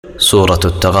Surah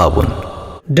At-Taghabun.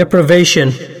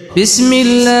 Deprivation. بسم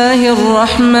الله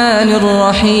الرحمن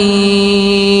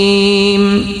الرحيم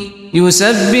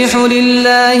يسبح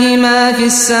لله ما في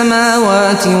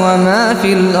السماوات وما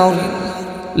في الأرض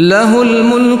له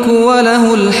الملك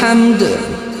وله الحمد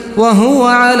وهو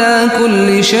على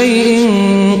كل شيء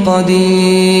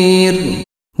قدير.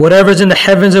 Whatever is in the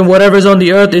heavens and whatever is on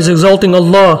the earth is exalting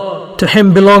Allah. To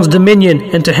Him belongs dominion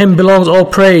and to Him belongs all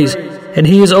praise, and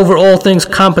He is over all things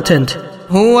competent.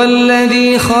 هو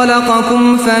الذي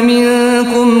خلقكم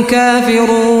فمنكم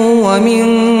كافر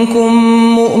ومنكم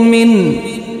مؤمن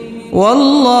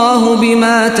والله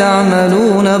بما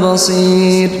تعملون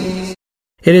بصير.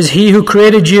 It is He who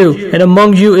created you, and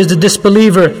among you is the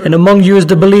disbeliever, and among you is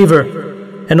the believer,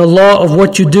 and Allah of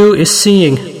what you do is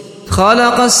seeing.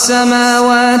 خلق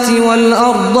السماوات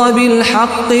والأرض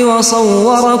بالحق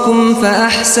وصوركم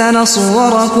فأحسن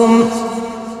صوركم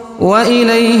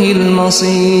وإليه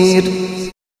المصير.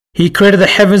 He created the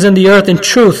heavens and the earth in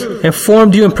truth, and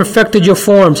formed you and perfected your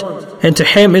forms, and to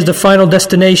Him is the final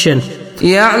destination.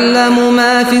 يعلم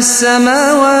ما في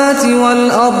السماوات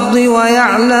والأرض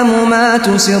ويعلم ما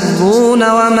تسرون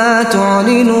وما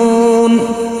تعلنون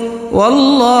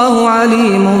والله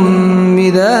عليم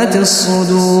بذات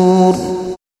الصدور.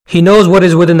 He knows what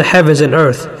is within the heavens and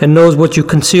earth, and knows what you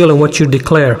conceal and what you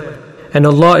declare, and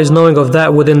Allah is knowing of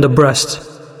that within the breast.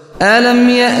 ألم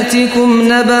يأتكم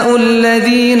نبأ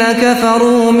الذين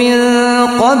كفروا من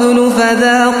قبل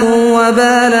فذاقوا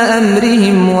وبال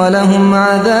أمرهم ولهم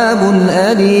عذاب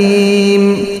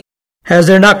أليم. Has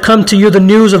there not come to you the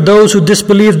news of those who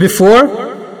disbelieved before?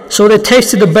 So they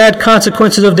tasted the bad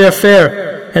consequences of their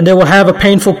affair, and they will have a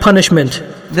painful punishment.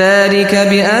 ذلك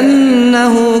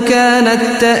بأنه كانت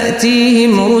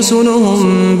تأتيهم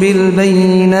رسلهم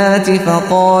بالبينات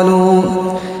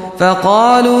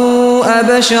فقالوا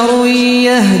أبشر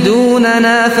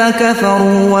يهدوننا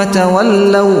فكفروا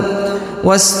وتولوا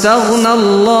واستغنى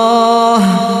الله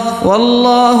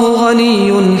والله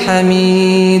غني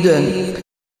حميد.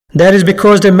 That is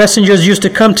because their messengers used to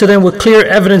come to them with clear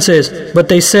evidences, but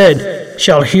they said,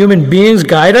 "Shall human beings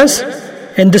guide us?"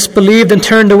 and disbelieved and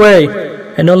turned away,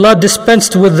 and Allah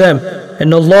dispensed with them,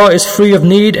 and Allah is free of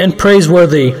need and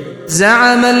praiseworthy.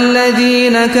 زعم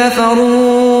الذين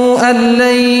كفروا أن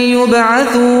لن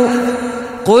يبعثوا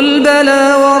قل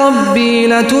بلى وربي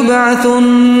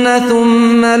لتبعثن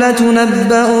ثم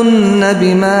لتنبؤن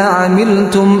بما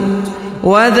عملتم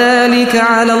وذلك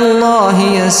على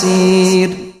الله يسير.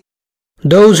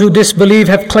 Those who disbelieve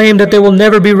have claimed that they will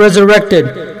never be resurrected.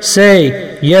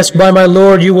 Say, yes, by my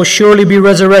Lord, you will surely be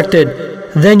resurrected.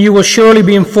 Then you will surely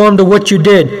be informed of what you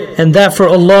did, and that for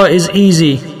Allah is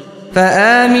easy.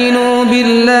 فآمنوا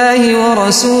بالله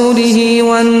ورسوله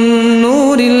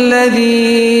والنور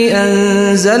الذي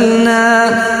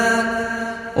أنزلنا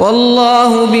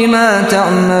والله بما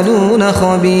تعملون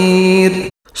خبير.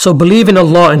 So believe in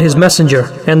Allah and His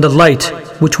Messenger and the light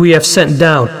which we have sent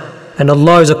down, and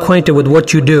Allah is acquainted with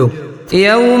what you do.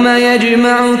 يوم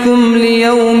يجمعكم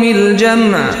ليوم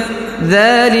الجمع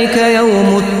ذلك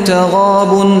يوم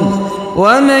التغابن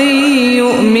ومن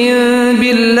يؤمن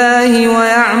بالله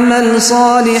ويعمل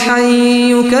صالحا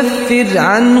يكفر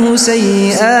عنه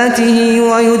سيئاته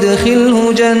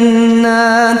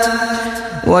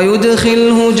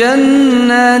ويدخله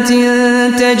جنات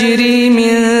تجري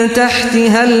من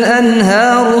تحتها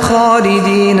الأنهار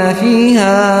خالدين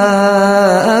فيها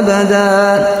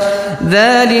أبدا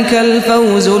ذلك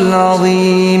الفوز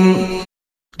العظيم.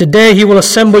 The day He will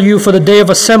assemble you for the day of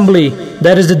assembly,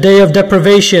 that is the day of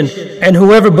deprivation, and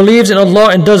whoever believes in Allah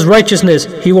and does righteousness,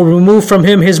 He will remove from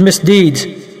him his misdeeds,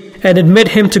 and admit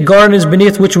him to gardens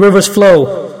beneath which rivers flow,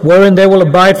 wherein they will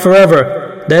abide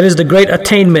forever. That is the great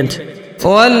attainment.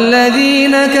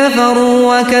 والذين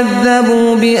كفروا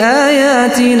وكذبوا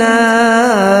بآياتنا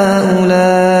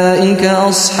أولئك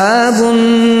أصحاب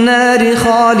النار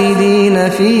خالدين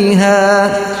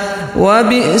فيها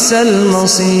وبئس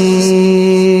المصير.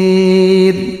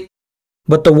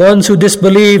 But the ones who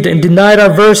disbelieved and denied our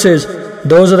verses,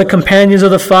 those are the companions of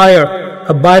the fire,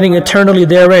 abiding eternally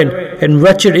therein, and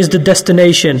wretched is the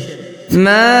destination.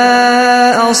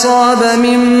 ما أصاب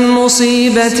من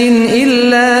مصيبة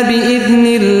إلا بإذن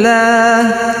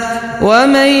الله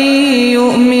ومن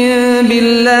يؤمن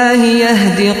بالله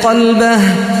يهد قلبه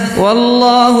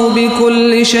والله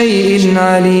بكل شيء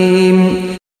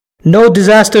عليم. No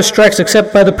disaster strikes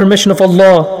except by the permission of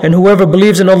Allah, and whoever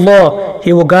believes in Allah,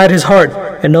 He will guide his heart,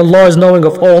 and Allah is knowing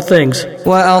of all things.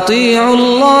 وأطيعوا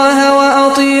الله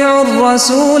وأطيعوا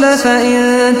الرسول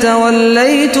فإن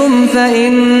توليتم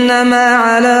فإنما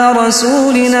على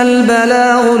رسولنا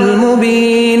البلاغ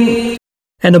المبين.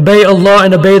 And obey Allah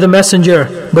and obey the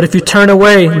Messenger. But if you turn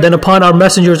away, then upon our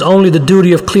Messenger is only the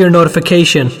duty of clear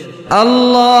notification.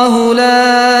 الله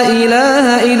لا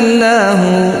إله إلا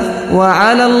هو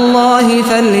وعلى الله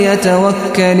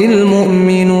فليتوكل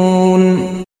المؤمنون.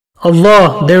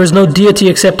 Allah, there is no deity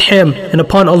except Him, and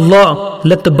upon Allah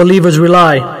let the believers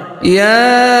rely.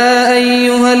 يا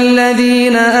أيها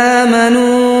الذين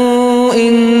آمنوا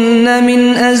إن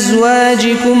من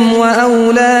أزواجكم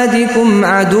وأولادكم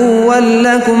عدوا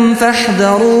لكم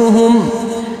فاحذروهم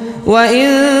وإن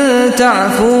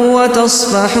تعفوا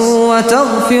وتصفحوا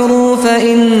وتغفروا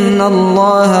فإن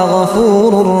الله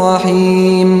غفور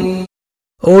رحيم.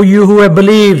 O you who have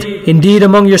believed, indeed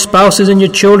among your spouses and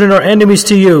your children are enemies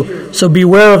to you, so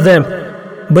beware of them.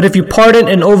 But if you pardon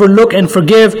and overlook and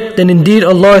forgive, then indeed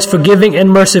Allah is forgiving and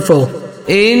merciful.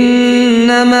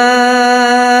 إنما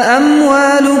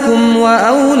أموالكم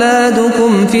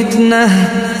وأولادكم فتنة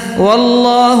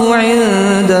والله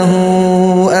عنده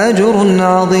أجر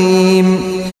عظيم.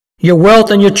 Your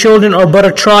wealth and your children are but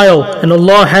a trial, and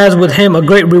Allah has with Him a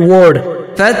great reward.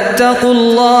 فاتقوا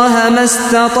الله ما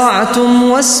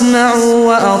استطعتم واسمعوا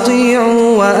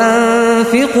وأطيعوا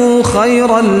وأنفقوا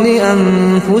خيرا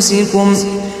لأنفسكم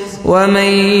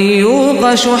ومن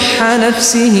يوق شح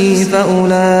نفسه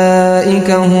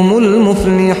فأولئك هم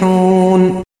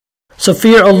المفلحون. So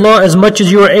fear Allah as much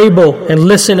as you are able, and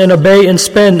listen and obey and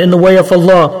spend in the way of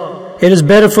Allah. It is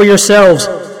better for yourselves.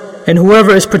 And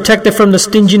whoever is protected from the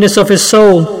stinginess of his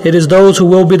soul, it is those who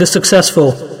will be the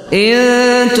successful.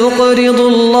 إن تقرضوا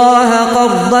الله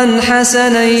قرضا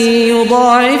حسنا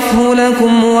يضاعفه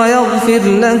لكم ويغفر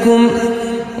لكم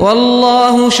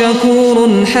والله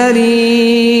شكور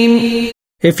حليم.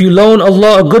 If you loan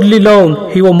Allah a goodly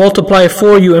loan, He will multiply it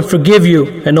for you and forgive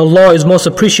you, and Allah is most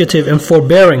appreciative and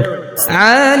forbearing.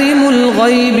 عالم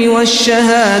الغيب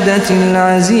والشهادة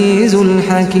العزيز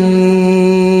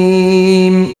الحكيم.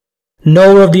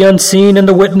 Knower of the unseen and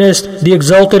the witnessed, the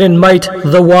exalted in might,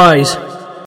 the wise.